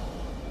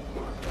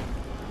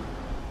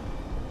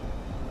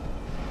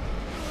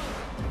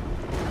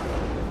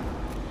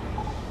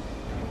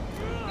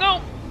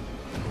 No!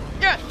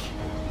 Yes!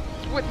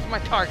 Switch my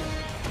target.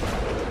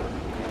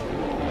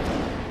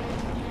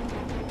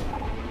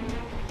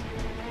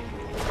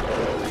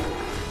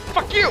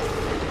 Fuck you!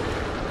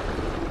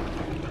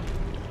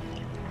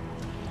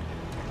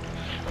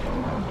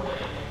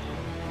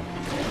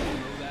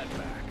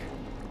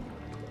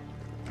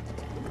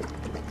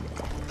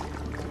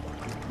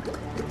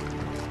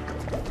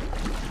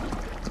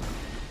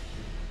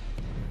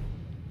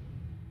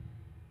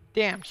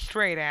 Damn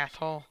straight,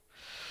 asshole.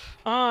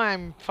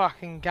 I'm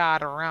fucking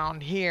God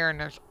around here, and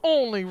there's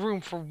only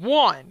room for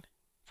one.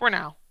 For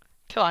now.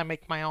 Till I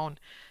make my own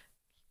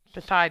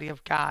society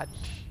of gods.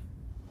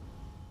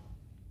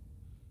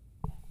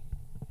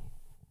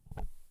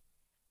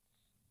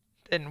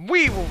 Then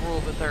we will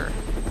rule this earth.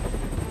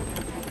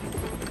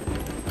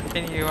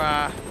 Can you,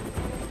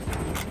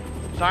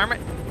 disarm it?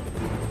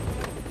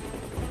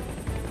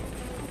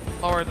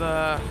 Lower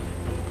the...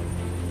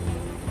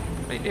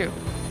 What do you do?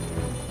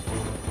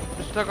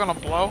 It's still gonna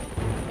blow?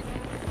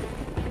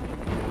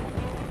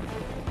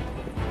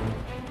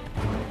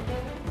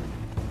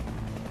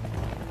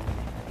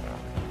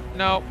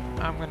 Nope,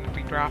 I'm gonna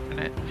be dropping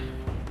it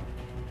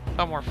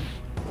somewhere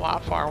a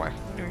lot far away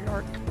from New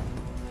York.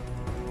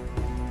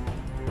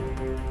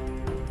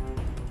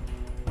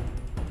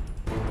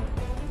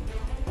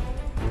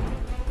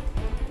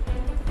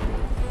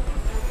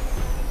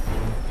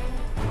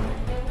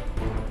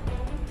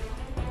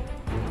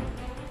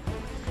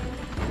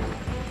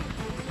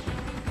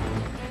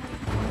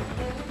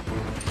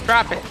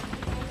 Drop it.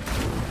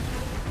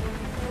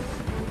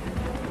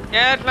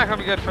 Yeah, it's not gonna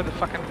be good for the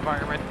fucking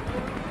environment.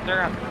 They're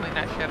gonna have to clean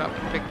that shit up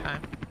big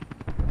time.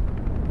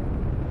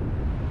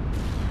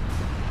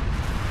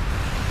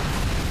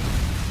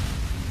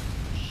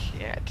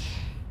 Shit.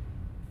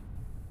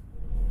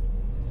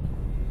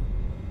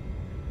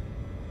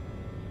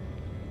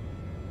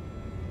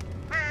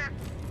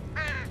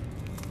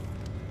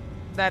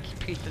 That's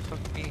pieces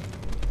of me.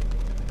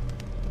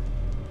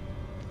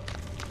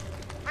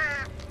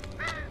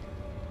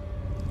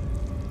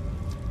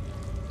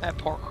 That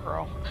poor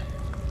girl.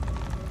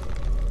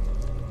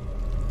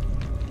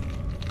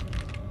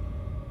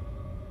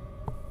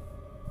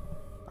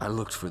 I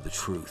looked for the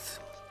truth.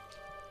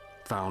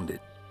 Found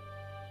it.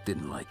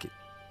 Didn't like it.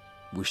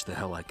 Wish the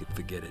hell I could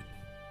forget it.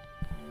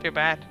 Too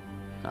bad.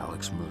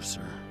 Alex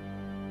Mercer.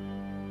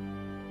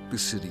 The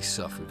city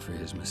suffered for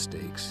his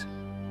mistakes.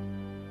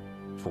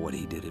 For what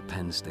he did at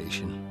Penn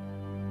Station.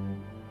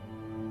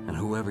 And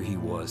whoever he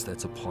was,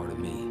 that's a part of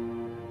me.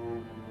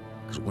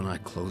 Because when I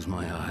close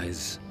my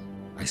eyes,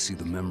 I see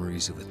the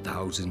memories of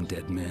 1,000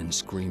 dead men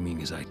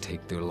screaming as I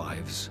take their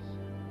lives.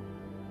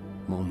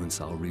 Moments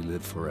I'll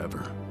relive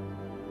forever.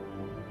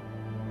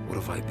 What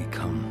have I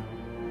become?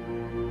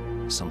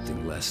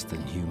 Something less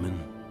than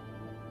human?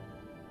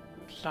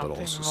 Something but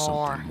also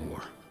more. Something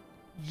more.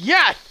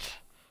 Yes!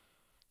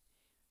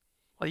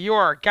 Well, you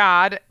are a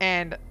god,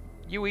 and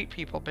you eat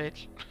people,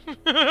 bitch.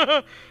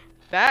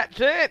 That's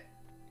it!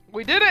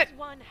 We did it!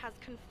 One has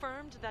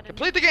confirmed that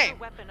complete the game. A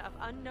weapon of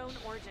unknown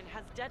origin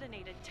has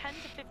detonated 10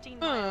 to 15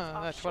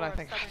 miles that's what I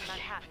think. of southern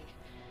Manhattan.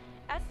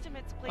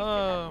 Estimates place it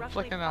at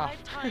roughly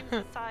 5 times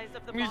the size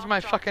of the I'm using bomb my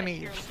dropped fucking at ease.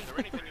 Hiroshima. Is there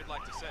anything you'd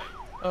like to say?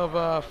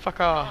 Of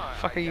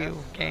fuck you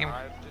game.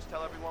 Just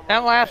tell everyone That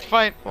right last away.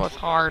 fight was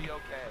hard. Okay.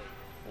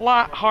 A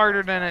lot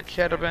harder than it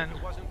should have been. If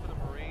it wasn't for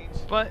the Marines,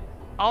 But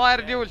all I had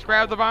to do was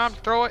grab the bomb,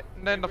 throw it,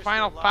 and then the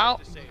final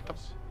bout,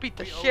 beat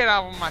the shit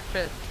out of my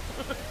fist.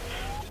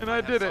 And I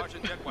did it.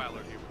 Sergeant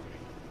Detweiler here with me.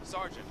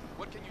 Sergeant,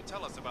 what can you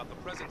tell us about the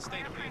present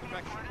state of the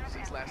infection?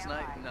 Since last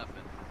night,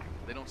 nothing.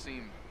 They don't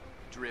seem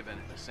driven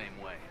in the same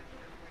way.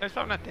 There's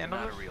something at the end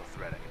of Not a this. real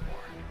threat anymore.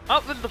 Oh,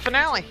 this is the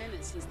finale.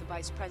 Minutes since the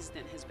vice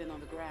president has been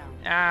on the ground.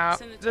 Yeah,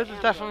 Senator this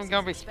is definitely Ambrose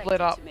gonna be is split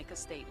expected up. to make a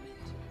statement.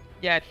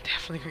 Yeah, it's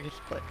definitely gonna get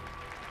split.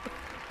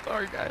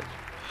 Sorry, guys.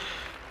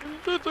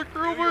 It's a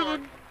girl New York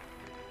version.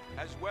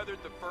 has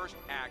weathered the first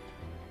act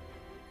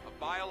of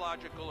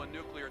biological and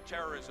nuclear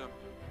terrorism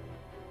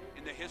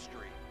in the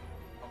history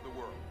of the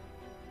world.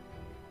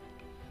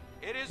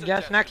 It is a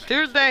Yes, next testament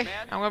to Tuesday,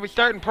 the I'm gonna be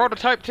starting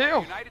Prototype 2.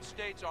 United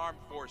States Armed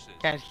Forces.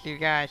 Guys, you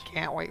guys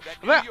can't wait That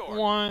for New that York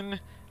one.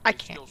 I is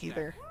can't still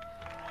either.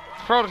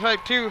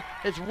 Prototype 2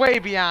 is way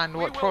beyond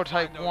what We will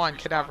Prototype find those 1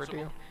 could ever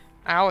do.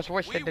 I always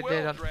wish We they did will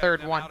it on the drag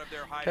third them one, out of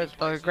their hiding because the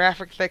places,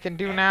 graphics they can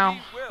do and now,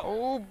 we will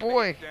oh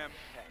boy, make them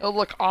pay. it'll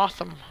look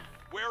awesome.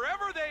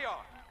 Wherever they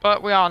are,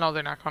 But we all know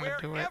they're not going to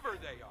do it. wherever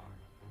they are,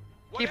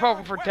 Keep whatever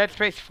hoping for weapons Dead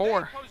Space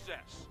 4. they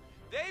possess,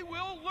 they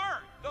will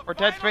learn the Or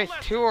Dead final Space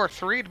lesson. 2 or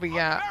 3 to be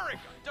America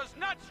does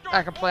not start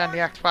I can play on the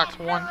wars, Xbox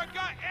One.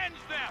 America ends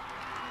them.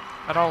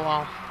 But oh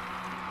well.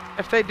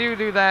 If they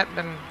do that,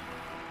 then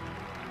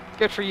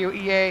good for you,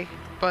 EA.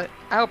 But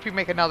I hope you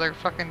make another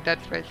fucking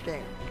Dead Space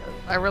game. 'Cause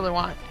I really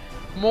want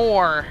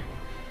more.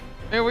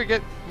 Maybe we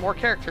get more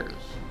characters.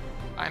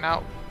 Find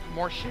out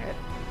more shit.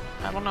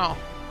 I don't know.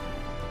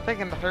 I'm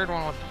thinking the third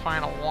one was the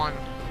final one.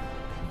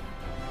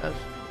 'Cause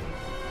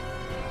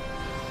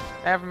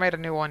they haven't made a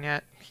new one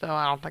yet, so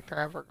I don't think they're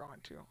ever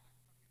going to.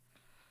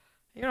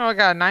 You know, I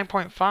got a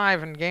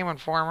 9.5 in Game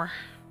Informer.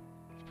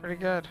 It's pretty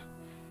good.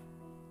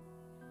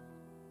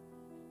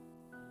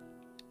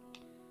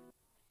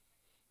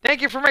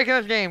 Thank you for making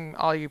this game,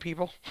 all you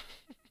people.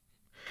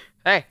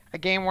 Hey, a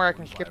game where I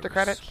can skip the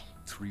credits.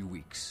 3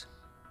 weeks.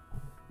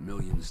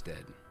 Millions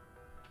dead.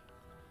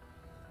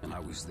 And I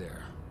was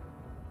there.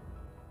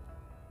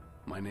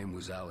 My name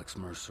was Alex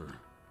Mercer.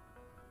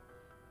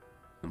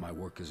 And my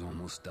work is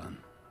almost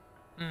done.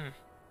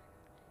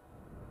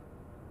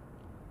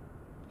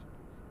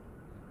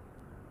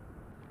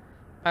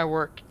 My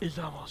work is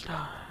almost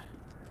done.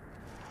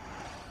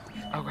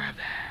 I'll grab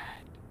that.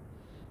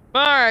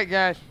 Alright,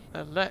 guys.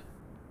 That's it.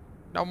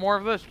 No more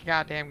of this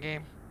goddamn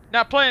game.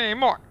 Not playing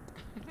anymore.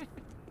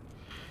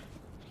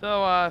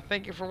 So,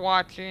 thank you for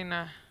watching.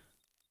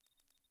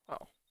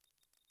 Oh.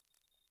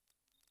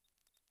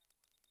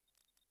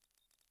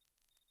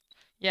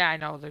 Yeah, I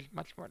know. There's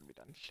much more to be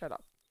done. Shut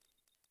up.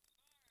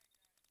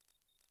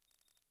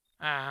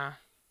 Uh-huh.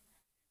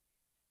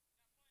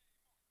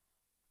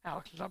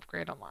 Alex's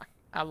upgrade unlocked.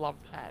 I love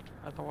that,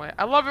 by the way.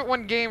 I love it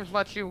when games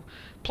let you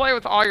play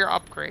with all your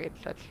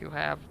upgrades that you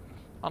have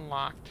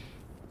unlocked.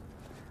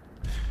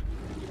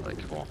 It's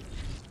really cool.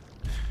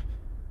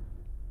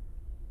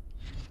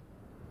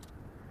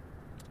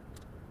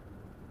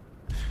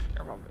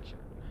 Thermal vision.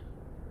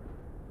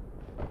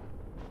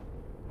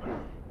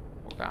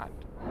 Oh god.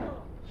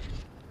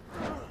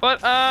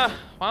 But,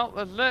 well,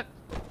 that's it.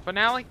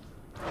 Finale.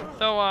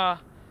 So, I'm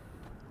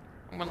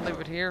gonna leave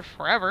it here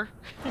forever.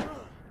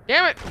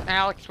 Damn it,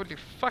 Alex, would you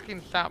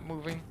fucking stop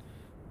moving?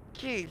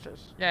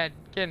 Jesus. Yeah,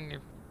 get in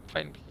your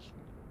fighting position,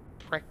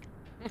 prick.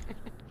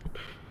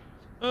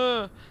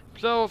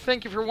 So,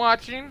 thank you for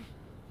watching.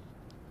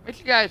 Make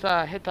sure you guys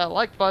hit that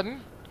like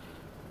button.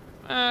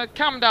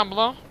 Comment down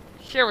below.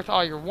 Share with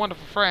all your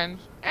wonderful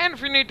friends. And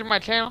if you're new to my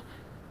channel,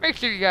 make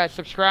sure you guys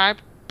subscribe.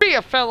 Be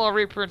a fellow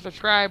Reaper and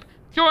subscribe.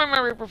 Join my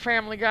Reaper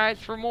family, guys,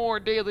 for more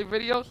daily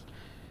videos.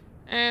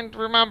 And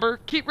remember,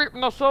 keep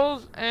reaping those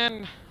souls,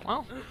 and,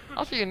 well,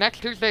 I'll see you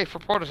next Tuesday for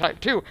Prototype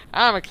 2.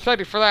 I'm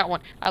excited for that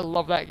one. I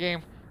love that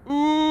game.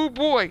 Ooh,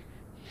 boy.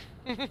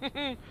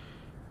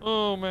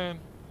 Oh, man.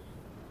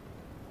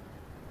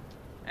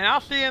 And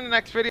I'll see you in the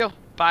next video.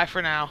 Bye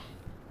for now.